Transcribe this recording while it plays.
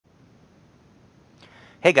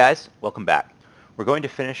Hey guys, welcome back. We're going to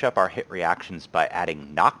finish up our hit reactions by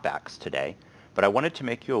adding knockbacks today, but I wanted to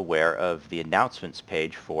make you aware of the announcements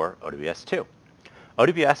page for OWS 2.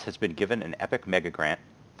 OWS has been given an Epic Mega Grant,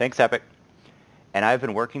 thanks Epic, and I've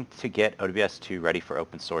been working to get OWS 2 ready for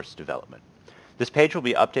open source development. This page will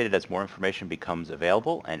be updated as more information becomes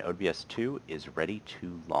available, and OWS 2 is ready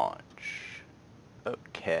to launch.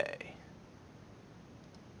 Okay.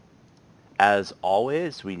 As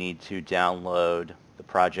always, we need to download the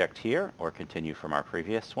project here, or continue from our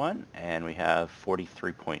previous one, and we have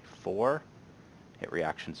 43.4, Hit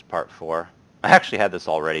Reactions Part 4. I actually had this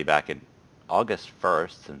already back in August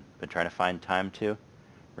 1st, and been trying to find time to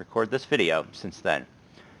record this video since then.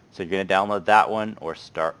 So you're going to download that one, or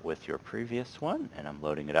start with your previous one, and I'm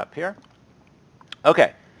loading it up here.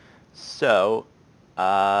 Okay, so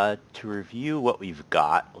to review what we've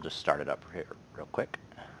got, we'll just start it up here real quick.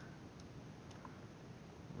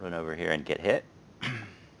 Run over here and get hit.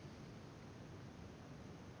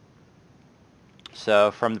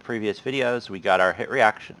 So from the previous videos, we got our hit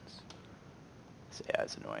reactions. This AI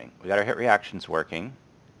is annoying. We got our hit reactions working.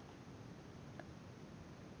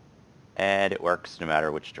 And it works no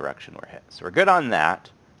matter which direction we're hit. So we're good on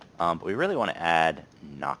that. But we really want to add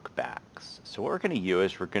knockbacks. So what we're going to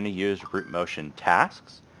use, we're going to use root motion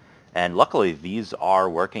tasks. And luckily these are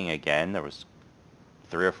working again. There was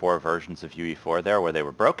 3 or 4 versions of UE4 there where they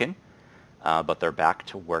were broken. But they're back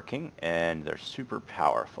to working, and they're super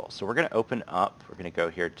powerful. So we're going to open up, we're going to go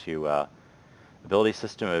here to Ability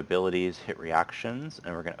System, Abilities, Hit Reactions,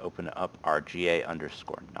 and we're going to open up our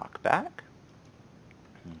GA_knockback.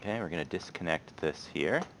 Okay, we're going to disconnect this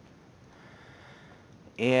here.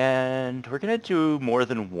 And we're going to do more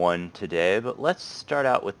than one today, but let's start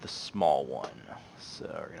out with the small one. So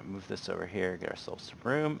we're going to move this over here, get ourselves some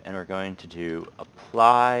room, and we're going to do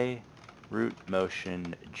Apply Root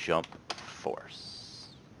Motion Jump Force.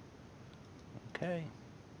 Okay.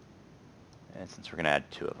 And since we're going to add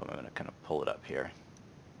 2 of them, I'm going to kind of pull it up here.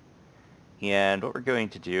 And what we're going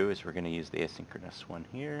to do is we're going to use the asynchronous one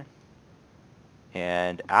here.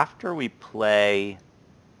 And after we play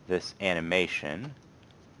this animation,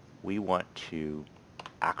 we want to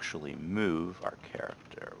actually move our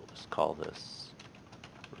character. We'll just call this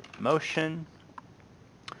motion.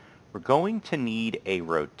 We're going to need a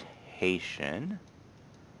rotation.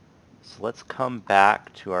 So let's come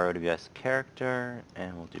back to our OWS character,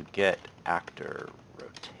 and we'll do get actor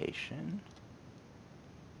rotation.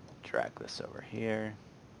 Drag this over here.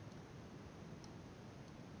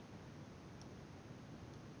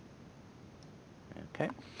 Okay.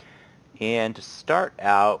 And to start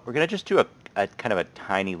out, we're going to just do a kind of a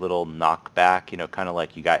tiny little knockback, you know, kind of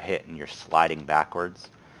like you got hit and you're sliding backwards.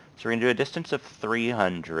 So we're going to do a distance of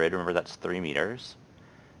 300. Remember, that's 3 meters.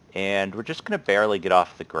 And we're just going to barely get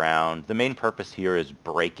off the ground. The main purpose here is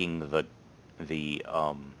breaking the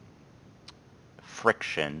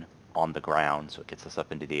friction on the ground, so it gets us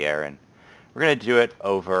up into the air. And we're going to do it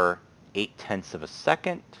over 0.8 of a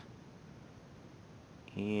second.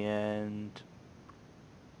 And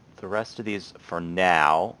the rest of these, for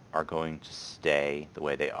now, are going to stay the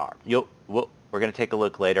way they are. We're going to take a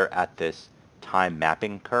look later at this time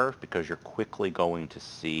mapping curve, because you're quickly going to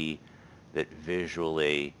see that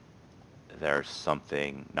visually there's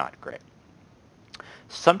something not great.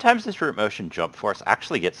 Sometimes this root motion jump force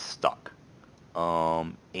actually gets stuck.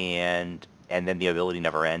 And then the ability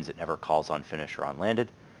never ends. It never calls on finish or on landed.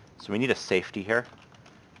 So we need a safety here.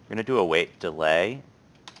 We're going to do a wait delay,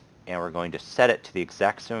 and we're going to set it to the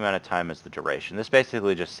exact same amount of time as the duration. This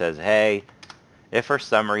basically just says, hey, if for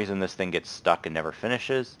some reason this thing gets stuck and never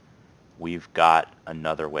finishes, we've got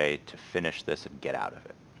another way to finish this and get out of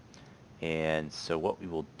it. And so what we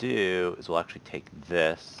will do is we'll actually take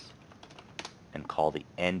this and call the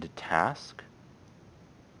end task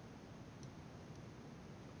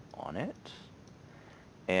on it.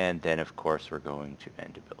 And then, of course, we're going to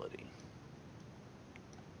end ability.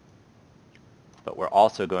 But we're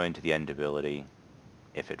also going to the end ability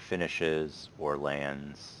if it finishes or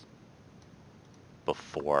lands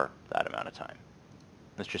before that amount of time.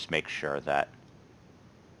 Let's just make sure that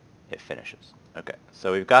it finishes. Okay,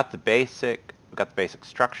 so we've got the basic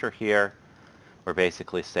structure here. We're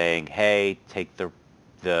basically saying, hey, take the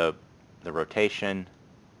rotation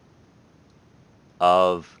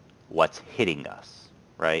of what's hitting us,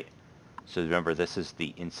 right? So remember, this is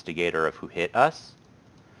the instigator of who hit us.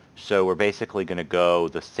 So we're basically going to go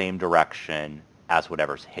the same direction as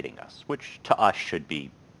whatever's hitting us, which to us should be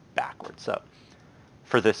backwards. So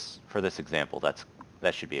for this example, that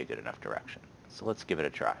should be a good enough direction. So let's give it a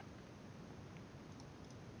try.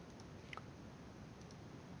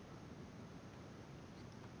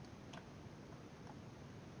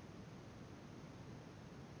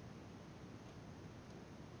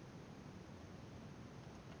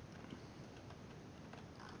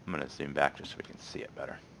 I'm going to zoom back just so we can see it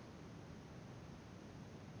better.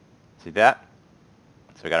 See that?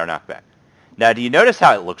 So we got our knockback. Now, do you notice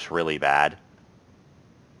how it looks really bad?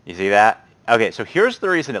 You see that? Okay, so here's the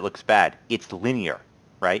reason it looks bad. It's linear,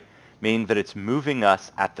 right? Meaning that it's moving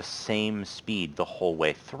us at the same speed the whole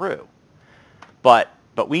way through. But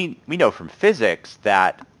we know from physics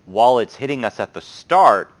that while it's hitting us at the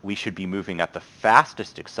start, we should be moving at the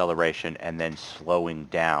fastest acceleration and then slowing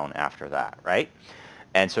down after that, right?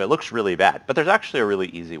 And so it looks really bad. But there's actually a really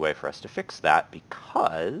easy way for us to fix that,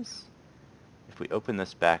 because if we open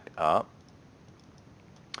this back up,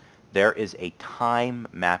 there is a time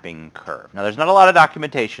mapping curve. Now, there's not a lot of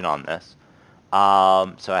documentation on this,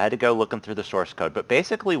 so I had to go looking through the source code. But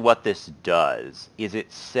basically what this does is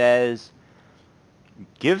it says,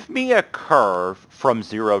 give me a curve from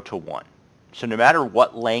 0 to 1. So no matter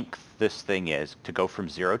what length this thing is, to go from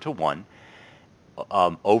 0 to 1,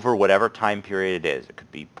 over whatever time period it is. It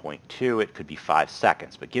could be 0.2, it could be 5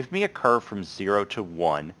 seconds. But give me a curve from 0 to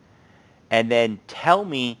 1, and then tell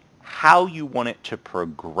me how you want it to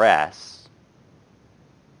progress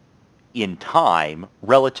in time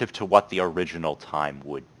relative to what the original time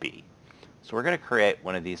would be. So we're going to create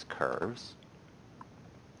one of these curves.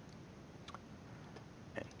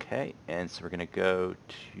 Okay, and so we're going to go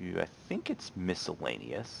to, I think it's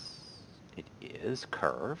miscellaneous. It is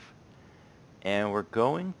curve. And we're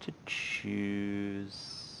going to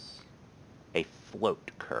choose a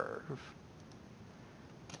float curve.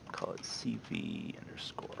 Call it CV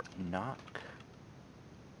underscore knock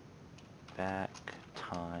back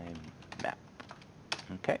time map.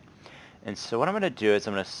 Okay, and so what I'm going to do is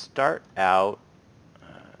I'm going to start out,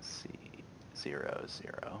 let's see, 0,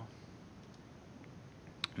 0.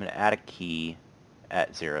 I'm going to add a key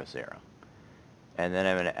at 0, 0. And then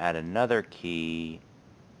I'm going to add another key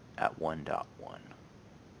at 1.1. Let's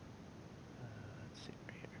see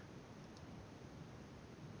right here.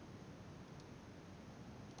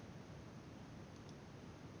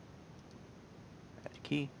 Add a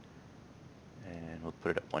key, and we'll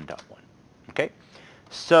put it at 1.1. Okay,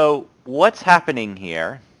 so what's happening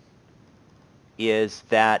here is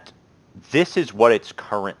that this is what it's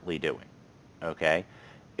currently doing. Okay,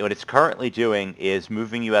 what it's currently doing is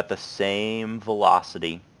moving you at the same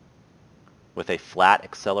velocity with a flat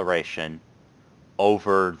acceleration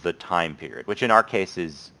over the time period, which in our case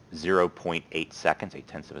is 0.8 seconds,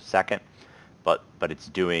 0.8 of a second. But it's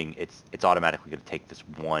doing, it's automatically going to take this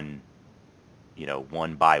one,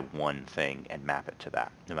 one by one thing and map it to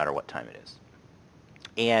that, no matter what time it is.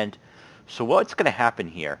 And so what's going to happen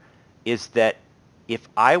here is that if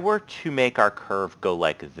I were to make our curve go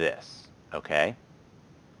like this, okay,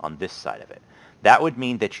 on this side of it, that would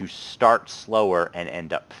mean that you start slower and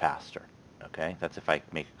end up faster. Okay, that's if I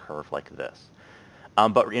make a curve like this.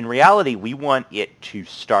 But in reality, we want it to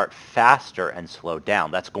start faster and slow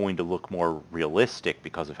down. That's going to look more realistic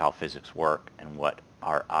because of how physics work and what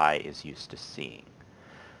our eye is used to seeing.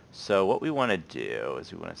 So what we want to do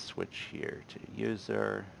is we want to switch here to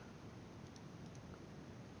user.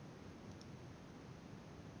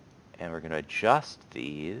 And we're going to adjust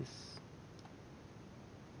these.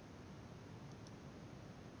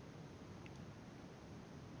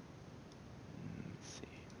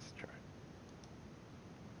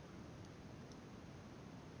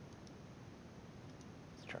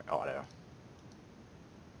 Auto.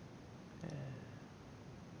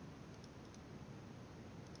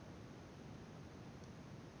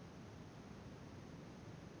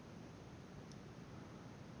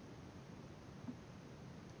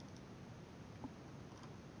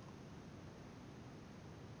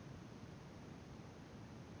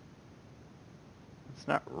 It's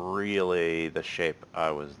not really the shape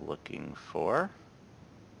I was looking for.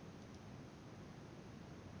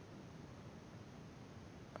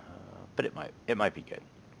 But it might be good.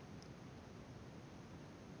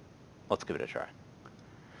 Let's give it a try.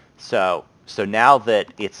 So now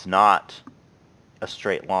that it's not a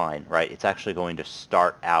straight line, right, it's actually going to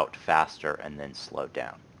start out faster and then slow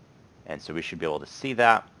down. And so we should be able to see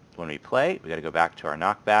that when we play. We got to go back to our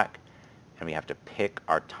knockback, and we have to pick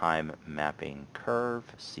our time mapping curve,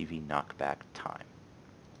 CV knockback time.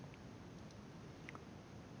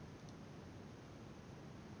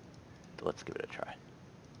 Let's give it a try.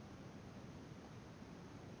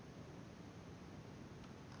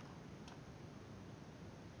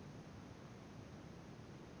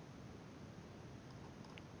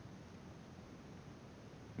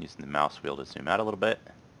 Using the mouse wheel to zoom out a little bit.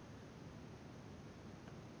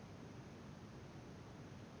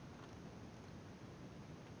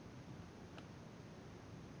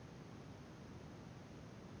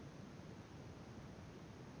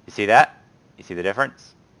 You see that? You see the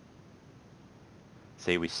difference?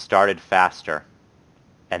 say we started faster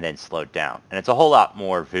and then slowed down. And it's a whole lot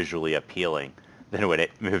more visually appealing than when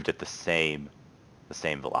it moved at the same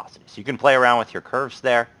velocity. So you can play around with your curves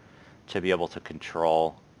there to be able to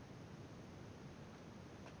control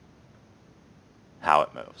how it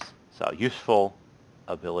moves. So useful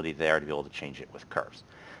ability there to be able to change it with curves.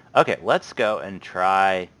 Okay, let's go and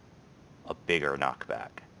try a bigger knockback,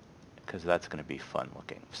 because that's going to be fun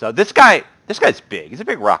looking. So this guy's big. He's a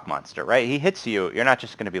big rock monster, right? He hits you. You're not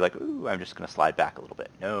just going to be like, ooh, I'm just going to slide back a little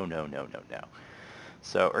bit. No, no, no, no, no.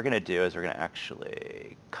 So what we're going to do is we're going to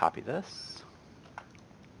actually copy this.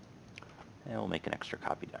 And we'll make an extra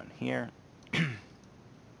copy down here. Okay,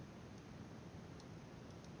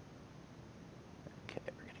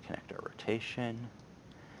 we're going to connect our rotation.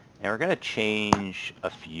 And we're going to change a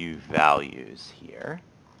few values here.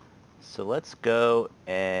 So let's go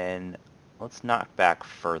and let's knock back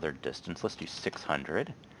further distance. Let's do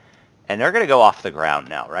 600. And they're going to go off the ground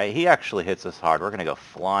now, right? He actually hits us hard. We're going to go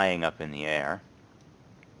flying up in the air.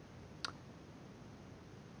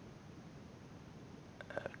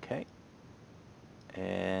 Okay.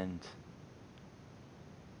 And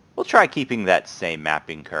we'll try keeping that same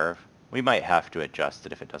mapping curve. We might have to adjust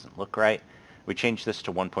it if it doesn't look right. We change this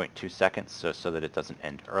to 1.2 seconds, so that it doesn't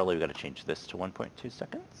end early. We've got to change this to 1.2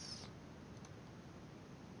 seconds.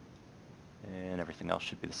 And everything else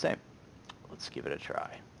should be the same. Let's give it a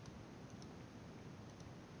try.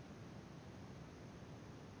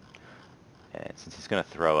 And since he's going to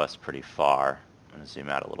throw us pretty far, I'm going to zoom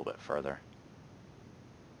out a little bit further.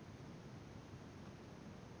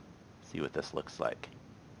 See what this looks like.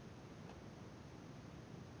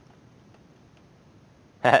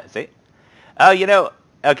 See? Oh, you know,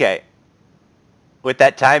 okay. With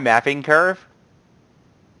that time mapping curve,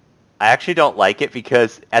 I actually don't like it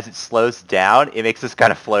because as it slows down, it makes us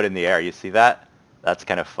kind of float in the air. You see that? That's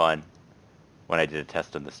kind of fun. When I did a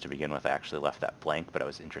test on this to begin with, I actually left that blank, but I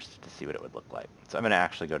was interested to see what it would look like. So I'm going to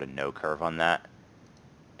actually go to no curve on that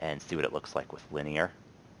and see what it looks like with linear.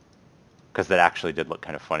 Because that actually did look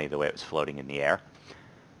kind of funny the way it was floating in the air.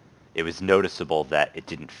 It was noticeable that it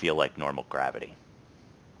didn't feel like normal gravity.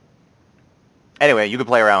 Anyway, you can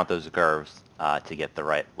play around with those curves to get the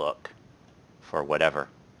right look for whatever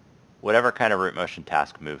kind of root motion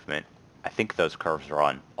task movement. I think those curves are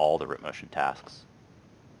on all the root motion tasks.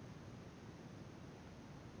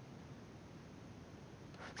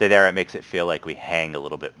 So there it makes it feel like we hang a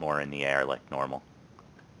little bit more in the air like normal.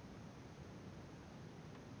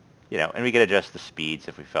 You know, and we could adjust the speeds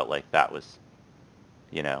if we felt like that was,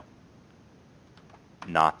 you know,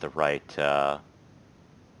 not the right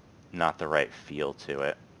feel to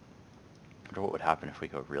it. I wonder what would happen if we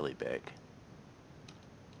go really big.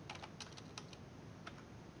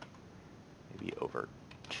 Maybe over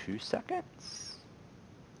 2 seconds?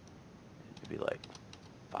 Maybe like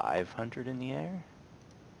 500 in the air?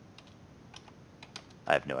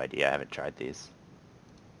 I have no idea. I haven't tried these.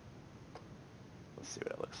 Let's see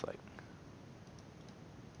what it looks like.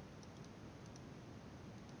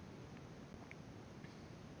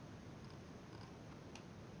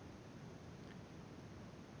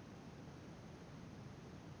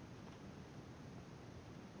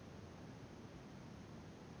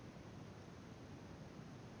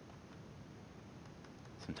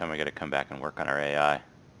 Sometime we got to come back and work on our AI.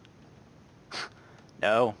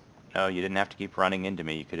 No, you didn't have to keep running into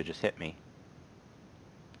me. You could have just hit me.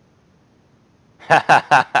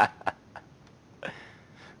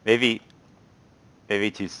 Maybe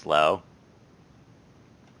too slow,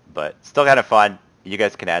 but still kind of fun. You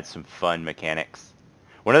guys can add some fun mechanics.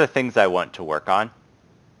 One of the things I want to work on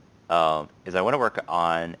is I want to work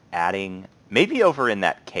on adding, maybe over in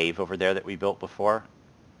that cave over there that we built before,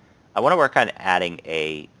 I want to work on adding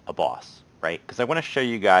a boss, right? Because I want to show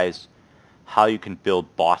you guys how you can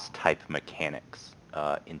build boss-type mechanics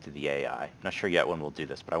into the AI. I'm not sure yet when we'll do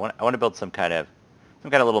this, but I want to build some kind of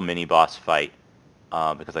little mini boss fight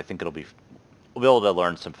because I think we'll be able to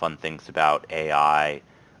learn some fun things about AI,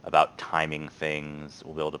 about timing things.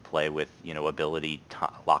 We'll be able to play with, you know, ability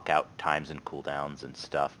lockout times and cooldowns and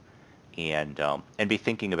stuff, and be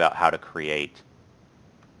thinking about how to create.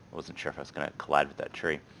 I wasn't sure if I was going to collide with that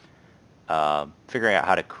tree. Figuring out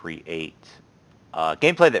how to create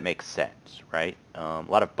gameplay that makes sense, right? A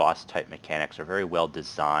lot of boss-type mechanics are very well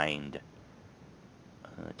designed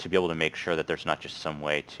to be able to make sure that there's not just some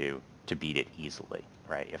way to beat it easily,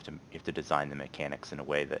 right? You have to design the mechanics in a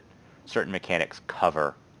way that certain mechanics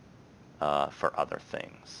cover for other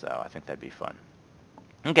things. So I think that'd be fun.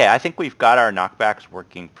 Okay, I think we've got our knockbacks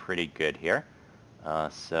working pretty good here.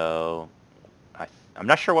 So I'm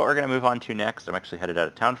not sure what we're going to move on to next. I'm actually headed out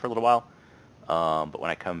of town for a little while. But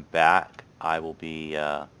when I come back, I will be...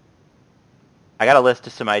 I got a list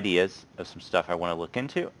of some ideas of some stuff I want to look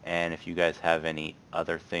into, and if you guys have any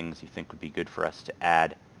other things you think would be good for us to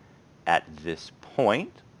add at this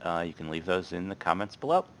point, you can leave those in the comments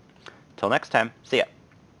below. Till next time, see ya.